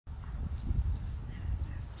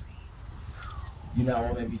You now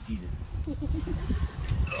all may be seated.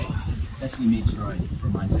 Destiny made sure I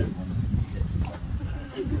reminded everyone to sit.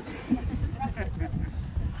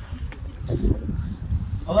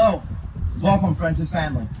 Hello, welcome friends and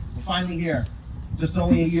family. We're finally here, just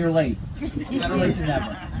only a year late. Better late than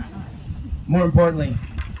never. More importantly,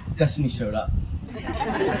 Destiny showed up.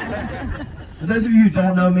 For those of you who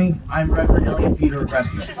don't know me, I'm Reverend Elliot Peter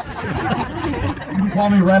Agresta. You can call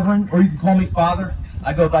me Reverend or you can call me Father.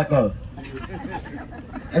 I go by both.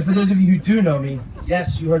 And for those of you who do know me,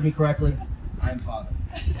 yes, you heard me correctly, I am Father.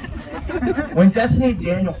 When Destiny and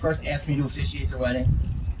Daniel first asked me to officiate their wedding,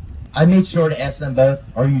 I made sure to ask them both,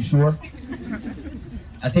 are you sure?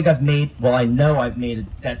 I think I know I've made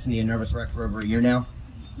Destiny a nervous wreck for over a year now.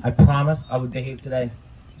 I promised I would behave today,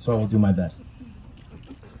 so I will do my best.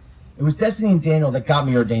 It was Destiny and Daniel that got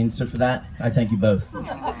me ordained, so for that, I thank you both.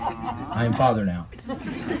 I am Father now.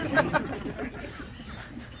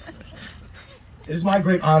 It is my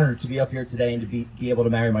great honor to be up here today and to be able to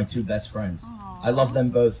marry my two best friends. I love them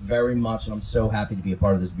both very much, and I'm so happy to be a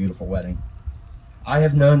part of this beautiful wedding. I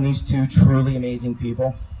have known these two truly amazing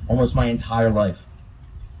people almost my entire life.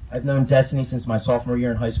 I've known Destiny since my sophomore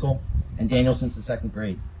year in high school, and Daniel since the 2nd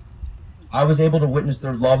grade. I was able to witness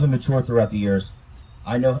their love and mature throughout the years.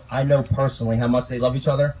 I know personally how much they love each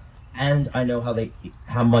other, and I know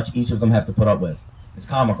how much each of them have to put up with. It's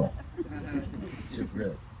comical.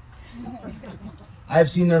 Really. I have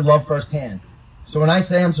seen their love firsthand. So when I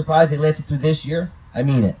say I'm surprised they lasted through this year, I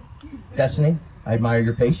mean it. Destiny, I admire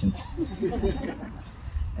your patience.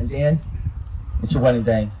 And Dan, it's your wedding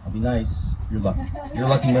day. I'll be nice. You're lucky. You're a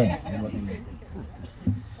lucky man. You're a lucky man.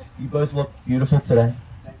 You both look beautiful today.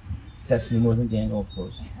 Destiny more than Daniel, of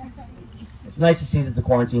course. It's nice to see that the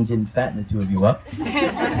quarantine didn't fatten the two of you up.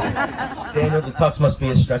 Daniel, the tux must be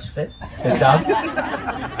a stretch fit. Good job.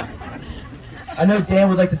 I know Dan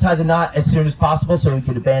would like to tie the knot as soon as possible so he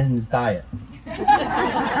could abandon his diet. You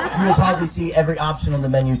will probably see every option on the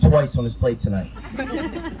menu twice on his plate tonight.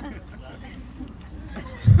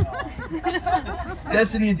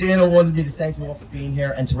 Destiny and Daniel wanted me to thank you all for being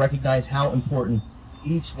here and to recognize how important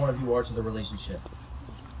each one of you are to the relationship.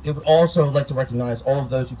 They would also like to recognize all of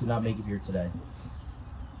those who could not make it here today.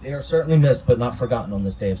 They are certainly missed but not forgotten on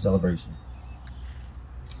this day of celebration.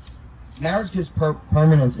 Marriage gives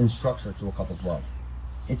permanence and structure to a couple's love.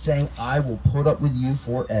 It's saying, I will put up with you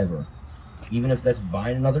forever. Even if that's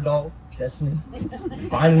buying another dog, Destiny,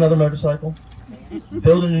 buying another motorcycle,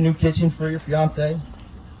 building a new kitchen for your fiance,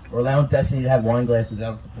 or allowing Destiny to have wine glasses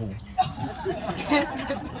out at the pool.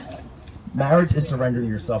 Marriage is surrendering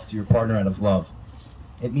yourself to your partner out of love.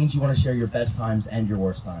 It means you want to share your best times and your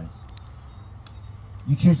worst times.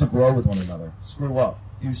 You choose to grow with one another, screw up,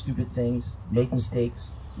 do stupid things, make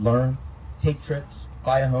mistakes, learn, take trips,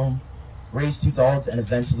 buy a home, raise 2 dogs, and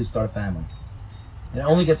eventually start a family. And it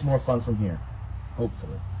only gets more fun from here,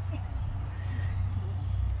 hopefully.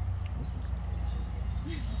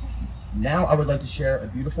 Now I would like to share a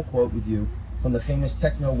beautiful quote with you from the famous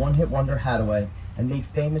techno one-hit wonder Hathaway, and made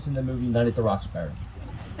famous in the movie Night at the Roxbury.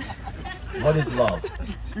 What is love?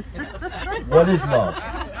 What is love?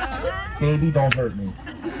 Baby, don't hurt me.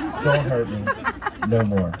 Don't hurt me. No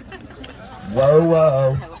more. Whoa,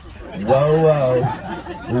 whoa. Whoa, whoa.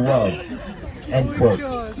 Whoa. End quote.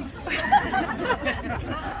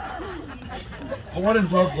 But what is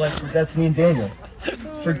love like for Destiny and Daniel?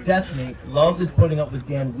 For Destiny, love is putting up with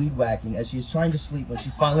Dan weed whacking as she is trying to sleep when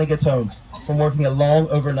she finally gets home from working a long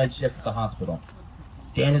overnight shift at the hospital.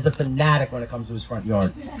 Dan is a fanatic when it comes to his front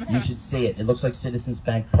yard. You should see it. It looks like Citizens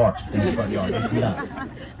Bank Park in his front yard. It's nuts.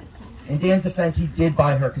 In Dan's defense, he did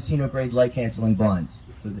buy her casino-grade light-canceling blinds,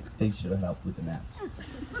 so they should have helped with the naps.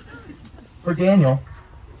 For Daniel,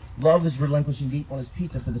 love is relinquishing meat on his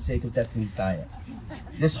pizza for the sake of Destiny's diet.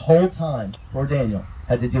 This whole time, poor Daniel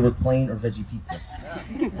had to deal with plain or veggie pizza.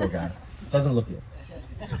 Poor guy. Doesn't look good.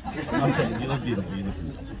 I'm kidding. You look beautiful. You look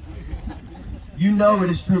beautiful. You know it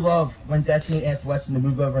is true love when Destiny asked Weston to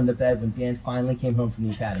move over in the bed when Dan finally came home from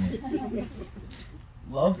the academy.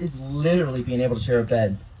 Love is literally being able to share a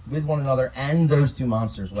bed with one another and those 2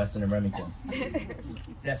 monsters, Weston and Remington.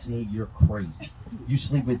 Destiny, you're crazy. You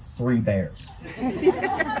sleep with 3 bears.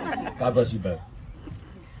 God bless you both.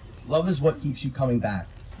 Love is what keeps you coming back.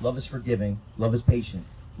 Love is forgiving. Love is patient.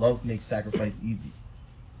 Love makes sacrifice easy.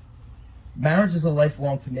 Marriage is a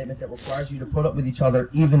lifelong commitment that requires you to put up with each other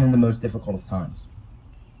even in the most difficult of times.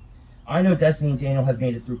 I know Destiny and Daniel have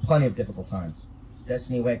made it through plenty of difficult times.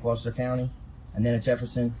 Destiny away at Gloucester County, and then at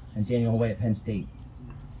Jefferson, and Daniel away at Penn State.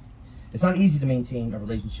 It's not easy to maintain a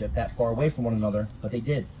relationship that far away from one another, but they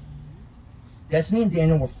did. Destiny and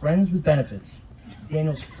Daniel were friends with benefits.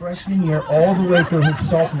 Daniel's freshman year all the way through his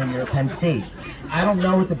sophomore year at Penn State. I don't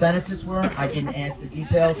know what the benefits were. I didn't ask the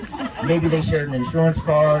details. Maybe they shared an insurance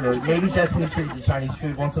card, or maybe Destiny treated the Chinese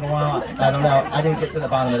food once in a while. I don't know. I didn't get to the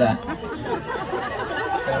bottom of that.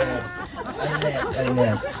 I didn't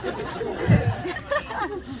ask.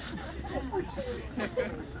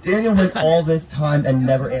 Daniel went all this time and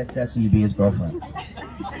never asked Destiny to be his girlfriend.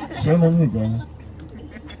 Shame on you, Daniel.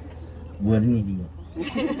 What an idiot.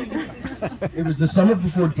 It was the summer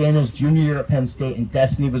before Daniel's junior year at Penn State, and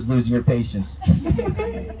Destiny was losing her patience.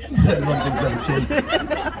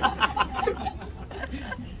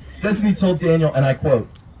 Destiny told Daniel, and I quote,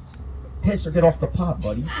 "Piss or get off the pot,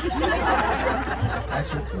 buddy."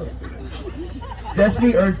 Actual quote.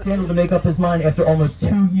 Destiny urged Daniel to make up his mind after almost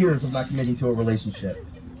 2 years of not committing to a relationship.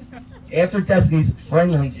 After Destiny's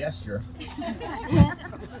friendly gesture,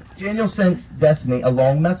 Daniel sent Destiny a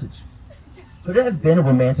long message. Could it have been a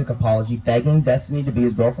romantic apology begging Destiny to be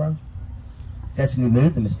his girlfriend? Destiny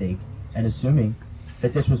made the mistake and assuming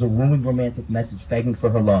that this was a wooing romantic message begging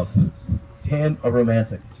for her love. Dan, a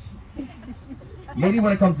romantic. Maybe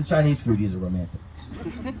when it comes to Chinese food, he's a romantic.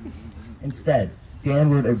 Instead,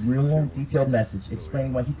 Dan wrote a real long, detailed message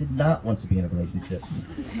explaining why he did not want to be in a relationship.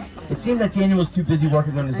 It seemed that Daniel was too busy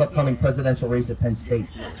working on his upcoming presidential race at Penn State.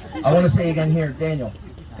 I want to say again here, Daniel,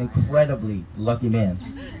 incredibly lucky man.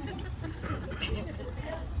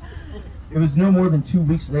 It was no more than 2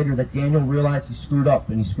 weeks later that Daniel realized he screwed up,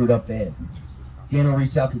 and he screwed up bad. Daniel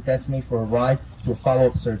reached out to Destiny for a ride to a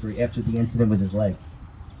follow-up surgery after the incident with his leg.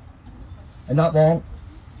 And not long,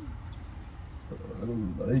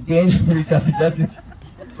 Daniel reached out to Destiny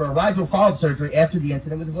for a ride to a follow-up surgery after the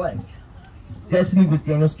incident with his leg. Destiny was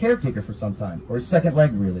Daniel's caretaker for some time, or his second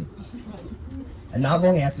leg, really. And not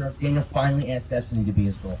long after, Daniel finally asked Destiny to be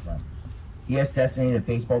his girlfriend. He asked Destiny at a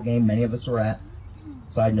baseball game many of us were at.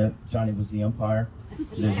 Side note, Johnny was the umpire.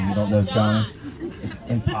 For those of you who don't know Johnny, it's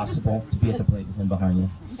impossible to be at the plate with him behind you.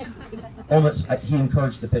 Almost, he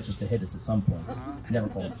encouraged the pitchers to hit us at some points. Never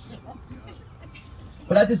called us.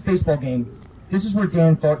 But at this baseball game, this is where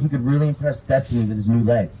Dan thought he could really impress Destiny with his new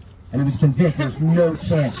leg. And he was convinced there was no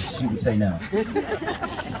chance she would say no.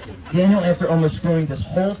 Daniel, after almost screwing this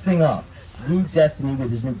whole thing up, wooed Destiny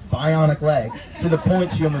with his new bionic leg to the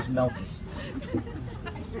point she almost melted.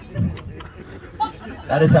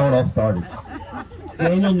 That is how it all started.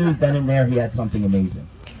 Daniel knew then and there he had something amazing.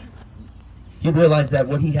 He realized that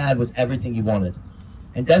what he had was everything he wanted.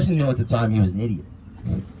 And Destiny knew at the time he was an idiot.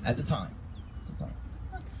 At the time.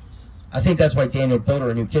 I think that's why Daniel built her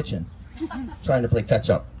a new kitchen, trying to play catch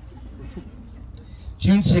up.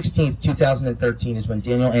 June 16th, 2013 is when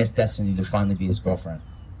Daniel asked Destiny to finally be his girlfriend.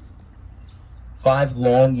 5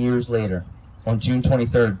 long years later, on June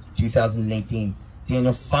 23rd, 2018,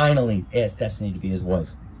 Daniel finally asked Destiny to be his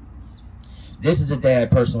wife. This is a day I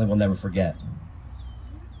personally will never forget.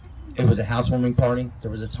 It was a housewarming party.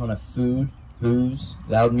 There was a ton of food, booze,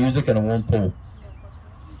 loud music, and a warm pool.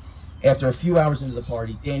 After a few hours into the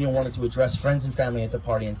party, Daniel wanted to address friends and family at the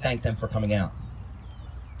party and thank them for coming out.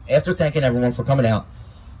 After thanking everyone for coming out,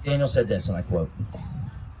 Daniel said this, and I quote,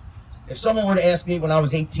 "If someone were to ask me when I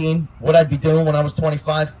was 18 what I'd be doing when I was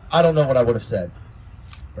 25, I don't know what I would have said.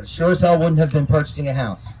 But it sure as hell wouldn't have been purchasing a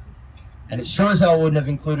house. And it sure as hell wouldn't have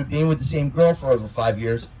included being with the same girl for over 5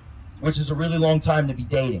 years, which is a really long time to be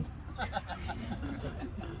dating.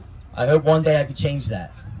 I hope one day I could change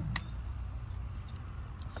that."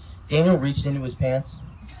 Daniel reached into his pants,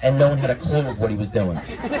 and no one had a clue of what he was doing.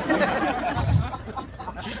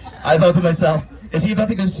 I thought to myself, is he about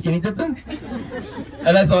to go skinny dipping?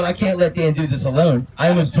 And I thought, I can't let Dan do this alone. I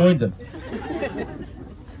almost joined him.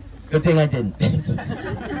 Good thing I didn't.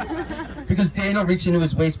 Because Daniel reached into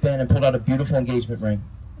his waistband and pulled out a beautiful engagement ring,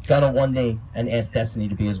 got on one knee, and asked Destiny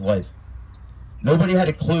to be his wife. Nobody had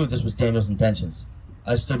a clue this was Daniel's intentions.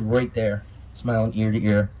 I stood right there, smiling ear to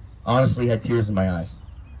ear, honestly had tears in my eyes.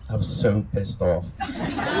 I was so pissed off.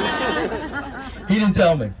 He didn't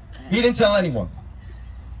tell me. He didn't tell anyone.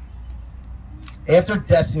 After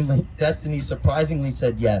Destiny surprisingly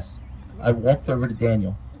said yes, I walked over to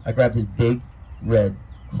Daniel. I grabbed his big, red,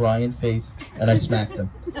 crying face, and I smacked him.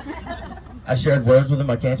 I shared words with him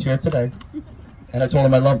I can't share today, and I told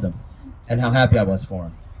him I loved him, and how happy I was for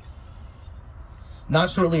him. Not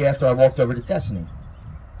shortly after, I walked over to Destiny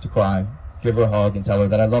to cry, give her a hug, and tell her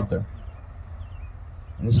that I loved her.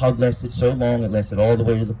 And this hug lasted so long, it lasted all the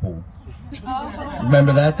way to the pool.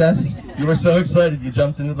 Remember that, Des? You were so excited you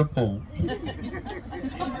jumped into the pool.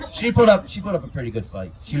 She put up a pretty good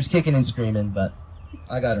fight. She was kicking and screaming, but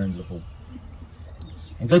I got her into the pool.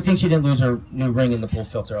 And good thing she didn't lose her new ring in the pool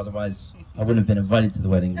filter, otherwise I wouldn't have been invited to the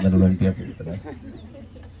wedding, let alone be up here today.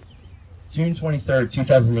 June 23rd,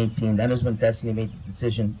 2018, that is when Destiny made the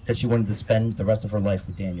decision that she wanted to spend the rest of her life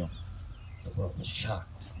with Daniel. The world was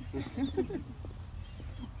shocked.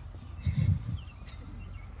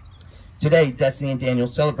 Today, Destiny and Daniel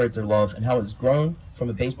celebrate their love and how it's grown from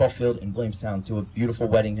a baseball field in Williamstown to a beautiful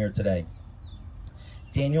wedding here today.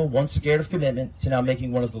 Daniel, once scared of commitment, to now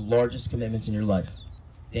making one of the largest commitments in your life.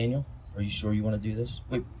 Daniel, are you sure you want to do this?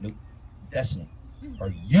 Wait, no. Destiny,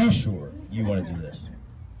 are you sure you want to do this?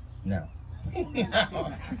 No.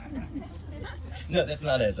 No, that's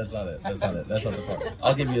not it. That's not it. That's not it. That's not the part.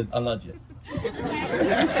 I'll nudge you.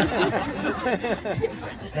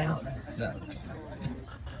 Now, no.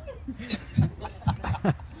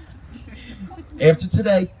 After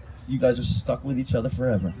today, you guys are stuck with each other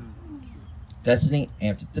forever. Destiny,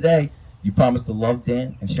 after today, you promise to love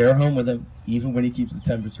Dan and share a home with him, even when he keeps the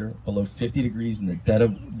temperature below 50 degrees in the dead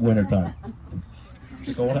of winter time.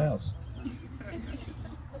 It's a old house.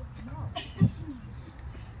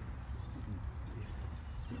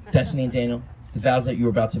 Destiny and Daniel, the vows that you are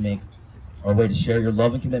about to make are a way to share your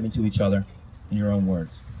love and commitment to each other in your own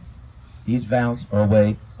words. These vows are a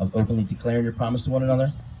way of openly declaring your promise to one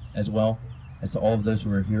another, as well as to all of those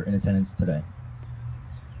who are here in attendance today.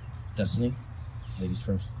 Destiny, ladies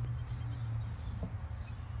first.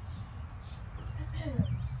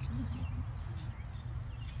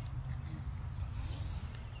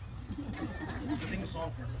 Sing a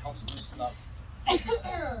song first, it helps loosen up.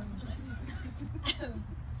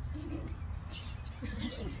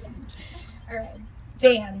 Alright,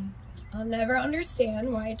 Dan, I'll never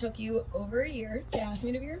understand why it took you over a year to ask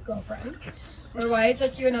me to be your girlfriend, or why it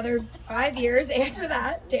took you another 5 years after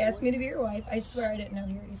that to ask me to be your wife. I swear I didn't know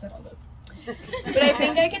he already said all this. But I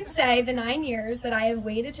think I can say the 9 years that I have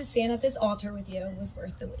waited to stand at this altar with you was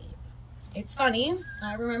worth the wait. It's funny,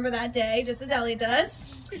 I remember that day just as Ellie does,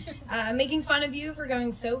 making fun of you for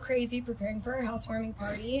going so crazy preparing for our housewarming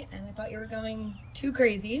party, and I thought you were going too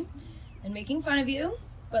crazy, and making fun of you,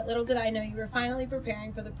 but little did I know you were finally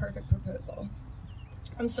preparing for the perfect proposal.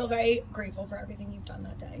 I'm still very grateful for everything you've done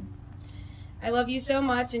that day. I love you so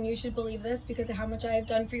much, and you should believe this because of how much I have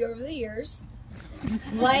done for you over the years.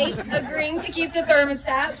 Like agreeing to keep the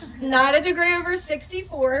thermostat not a degree over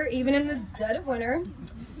 64, even in the dead of winter,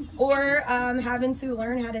 or having to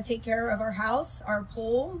learn how to take care of our house, our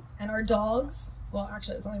pool, and our dogs. Well,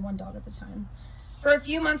 actually, it was only one dog at the time. For a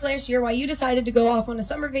few months last year while you decided to go off on a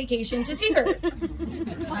summer vacation to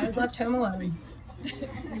Seagirt. I was left home alone.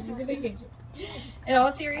 It was a vacation. In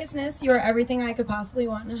all seriousness, you are everything I could possibly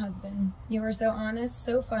want in a husband. You are so honest,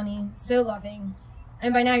 so funny, so loving.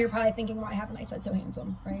 And by now you're probably thinking, why haven't I said so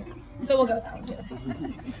handsome, right? So we'll go with that one too.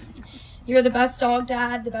 You're the best dog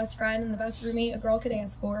dad, the best friend, and the best roommate a girl could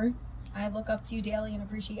ask for. I look up to you daily and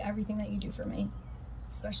appreciate everything that you do for me,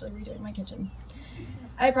 especially redoing my kitchen.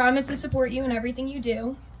 I promise to support you in everything you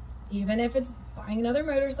do, even if it's buying another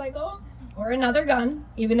motorcycle or another gun,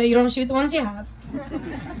 even though you don't shoot the ones you have.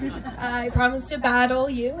 I promise to battle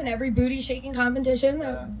you in every booty-shaking competition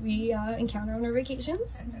that we encounter on our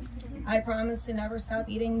vacations. I promise to never stop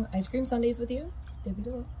eating ice cream sundaes with you, Dippy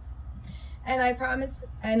Deluxe. And I promise,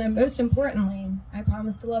 and most importantly, I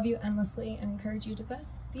promise to love you endlessly and encourage you to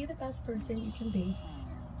be the best person you can be.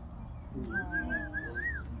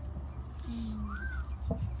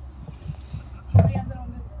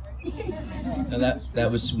 Now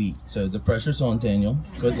that was sweet. So the pressure's on, Daniel.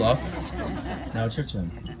 Good luck. Now it's your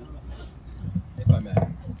turn. If I may.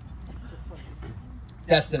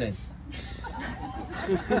 Destiny.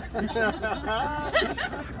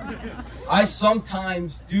 I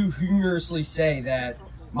sometimes do humorously say that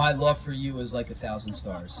my love for you is like 1,000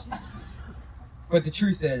 stars. But the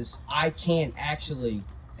truth is, I can't actually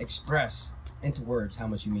express into words how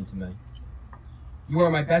much you mean to me. You are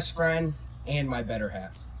my best friend and my better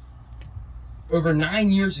half. Over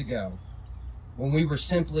 9 years ago, when we were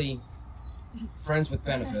simply friends with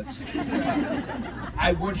benefits,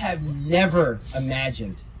 I would have never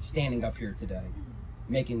imagined standing up here today,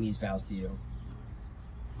 making these vows to you.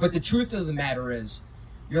 But the truth of the matter is,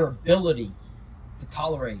 your ability to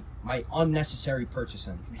tolerate my unnecessary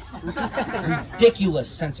purchasing, ridiculous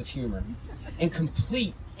sense of humor, and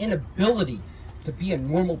complete inability to be a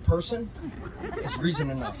normal person is reason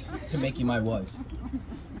enough to make you my wife.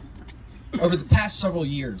 Over the past several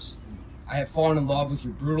years, I have fallen in love with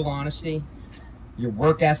your brutal honesty, your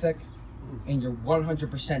work ethic, and your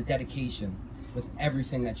 100% dedication with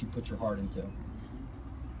everything that you put your heart into.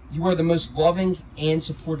 You are the most loving and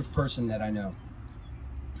supportive person that I know,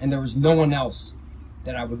 and there is no one else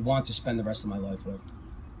that I would want to spend the rest of my life with.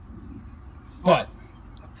 But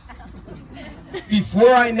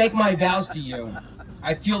before I make my vows to you,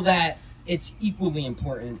 I feel that it's equally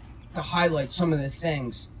important to highlight some of the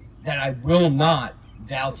things that I will not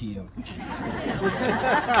vow to you.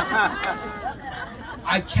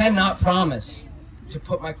 I cannot promise to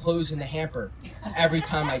put my clothes in the hamper every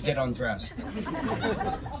time I get undressed.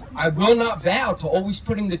 I will not vow to always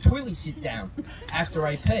putting the toilet seat down after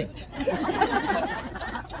I pee.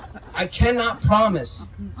 I cannot promise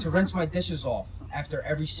to rinse my dishes off after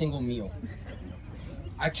every single meal.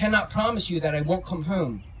 I cannot promise you that I won't come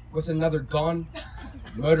home with another gun,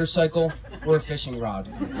 motorcycle, or a fishing rod.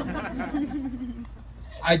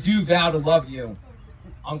 I do vow to love you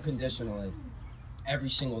unconditionally every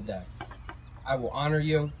single day. I will honor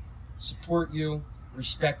you, support you,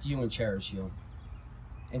 respect you, and cherish you.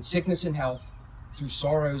 In sickness and health, through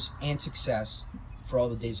sorrows and success, for all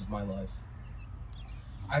the days of my life.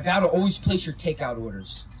 I vow to always place your takeout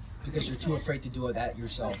orders because you're too afraid to do that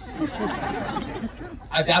yourself.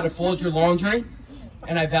 I vow to fold your laundry,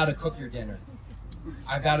 and I vow to cook your dinner.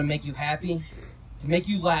 I vow to make you happy, to make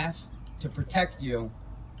you laugh, to protect you,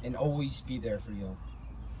 and always be there for you.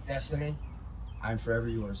 Destiny, I'm forever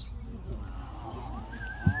yours.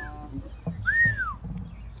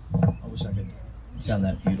 I wish I could sound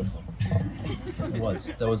that beautiful.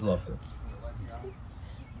 That was lovely.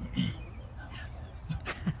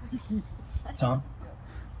 Tom,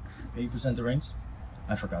 may you present the rings?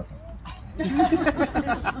 I forgot them.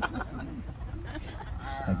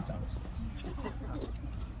 Thank you, Thomas.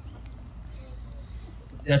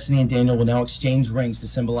 Destiny and Daniel will now exchange rings to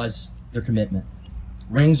symbolize their commitment.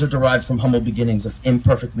 Rings are derived from humble beginnings of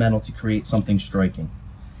imperfect metal to create something striking.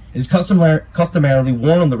 It is customarily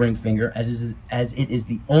worn on the ring finger as it is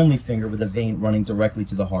the only finger with a vein running directly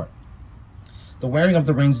to the heart. The wearing of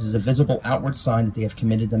the rings is a visible outward sign that they have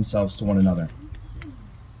committed themselves to one another.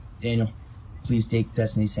 Daniel, please take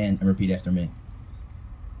Destiny's hand and repeat after me.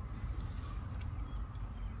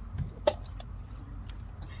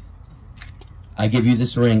 I give you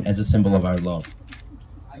this ring as a symbol of our love.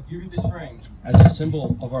 I give you this ring as a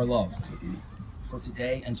symbol of our love. For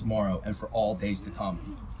today and tomorrow and for all days to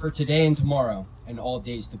come. For today and tomorrow and all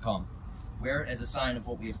days to come. Wear it as a sign of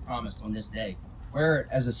what we have promised on this day. Wear it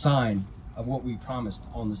as a sign of what we promised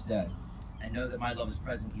on this day. And know that my love is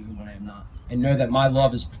present even when I am not. And know that my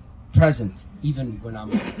love is present even when I'm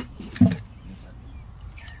not.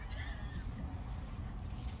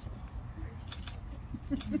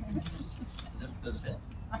 Does it fit?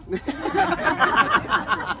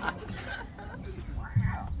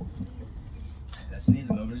 Destiny,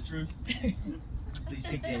 the moment of truth. Please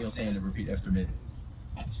take Daniel's hand and repeat after me.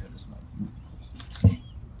 Share this mic.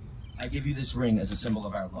 I give you this ring as a symbol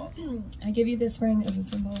of our love. I give you this ring as a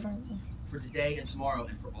symbol of our love. For today and tomorrow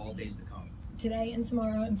and for all days to come. Today and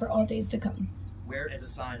tomorrow and for all days to come. Wear it as a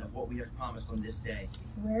sign of what we have promised on this day.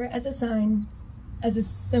 Wear it as a sign, as a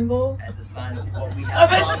symbol. As a sign of what we have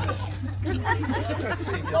promised.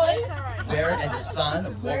 Wear it as a sign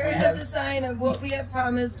of what Wear we it have. as a sign of what we have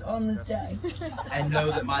promised on this day. And know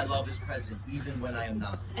that my love is present even when I am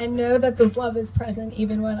not. And know that this love is present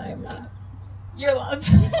even when I am not. Your love.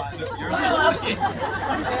 Your love.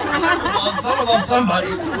 Someone loves somebody.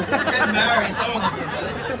 Getting married, someone loves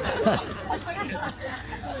somebody.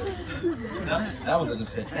 That one doesn't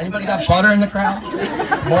fit. Anybody got butter in the crowd?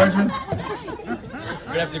 Margarine?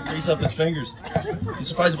 We're gonna have to grease up his fingers. I'm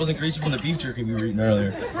surprised it wasn't greasy from the beef jerky we were eating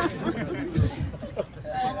earlier.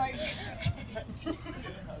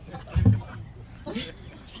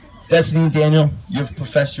 Destiny and Daniel, you have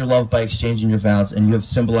professed your love by exchanging your vows, and you have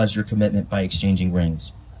symbolized your commitment by exchanging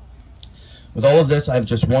rings. With all of this, I have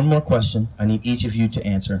just one more question I need each of you to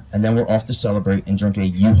answer, and then we're off to celebrate and drink a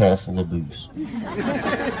U-Haul full of booze.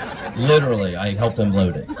 Literally, I helped them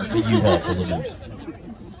load it. It's a U-Haul full of booze.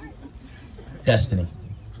 Destiny,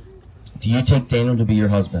 do you take Daniel to be your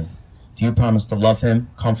husband? Do you promise to love him,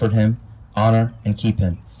 comfort him, honor, and keep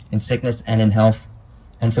him, in sickness and in health,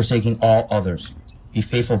 and forsaking all others? Be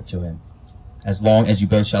faithful to him, as long as you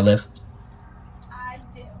both shall live? I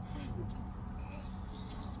do.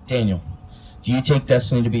 Daniel, do you take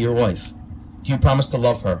Destiny to be your wife? Do you promise to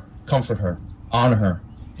love her, comfort her, honor her,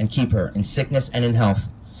 and keep her, in sickness and in health,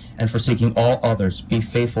 and forsaking all others, be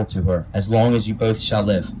faithful to her, as long as you both shall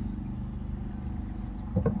live?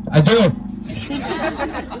 I do!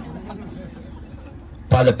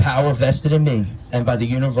 By the power vested in me, and by the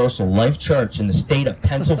Universal Life Church in the state of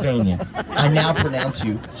Pennsylvania, I now pronounce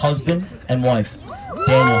you husband and wife.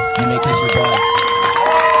 Daniel, you may kiss your bride.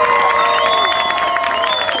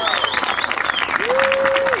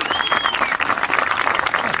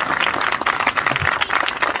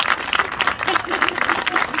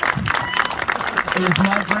 It is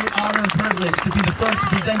my great honor and privilege to be the first to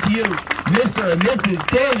present to you Mr. and Mrs.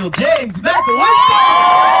 Daniel James McAllister.